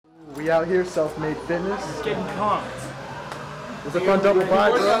out here, self-made fitness. Getting comped. It's a fun double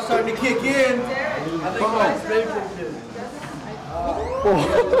bike, bro. Workout's starting to kick in.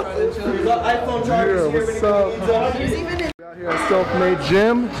 iPhone chargers here. What's up? We're out here at Self-Made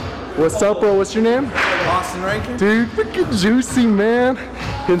Gym. What's up, bro? What's your name? Austin Rankin. Dude, freaking juicy, man.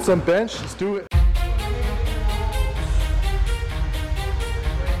 Hitting some bench. Let's do it.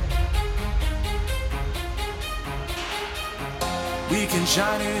 We can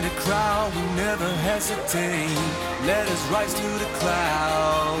shine in a crowd, we never hesitate. Let us rise to the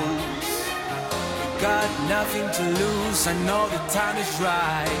clouds. We got nothing to lose, I know the time is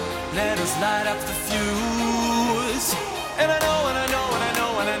right. Let us light up the fuse. And I know, and I know, and I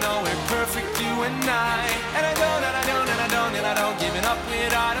know, and I know we're perfect, you and I. And I don't, and I don't, and I don't, and I don't giving up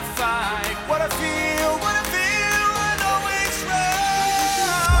without a fight. What I feel, I know it's right.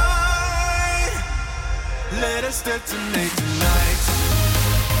 Let us detonate tonight.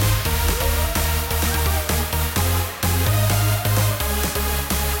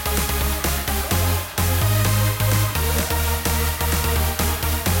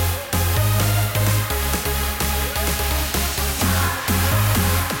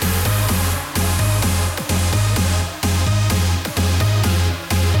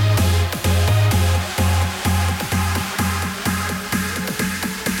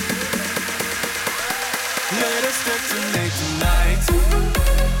 Let us detonate tonight.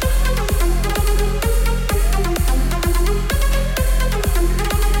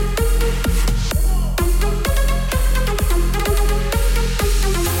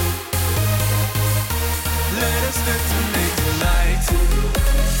 Let us detonate tonight.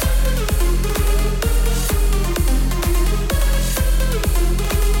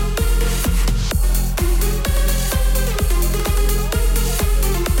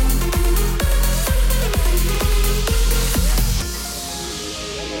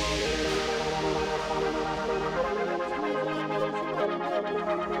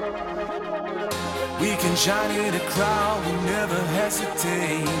 We can shine in a crowd, we never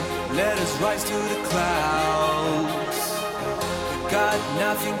hesitate. Let us rise to the clouds. We got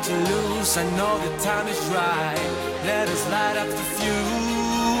nothing to lose, I know the time is right. Let us light up the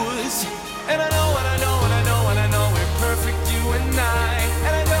fuse. And I know, and I know, and I know, and I know we're perfect, you and I.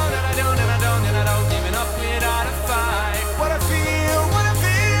 And I don't, and I don't, and I don't, and I don't giving up without a fight. What I feel,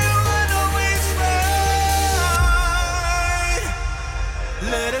 I know it's right.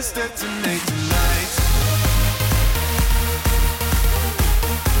 Let us detonate.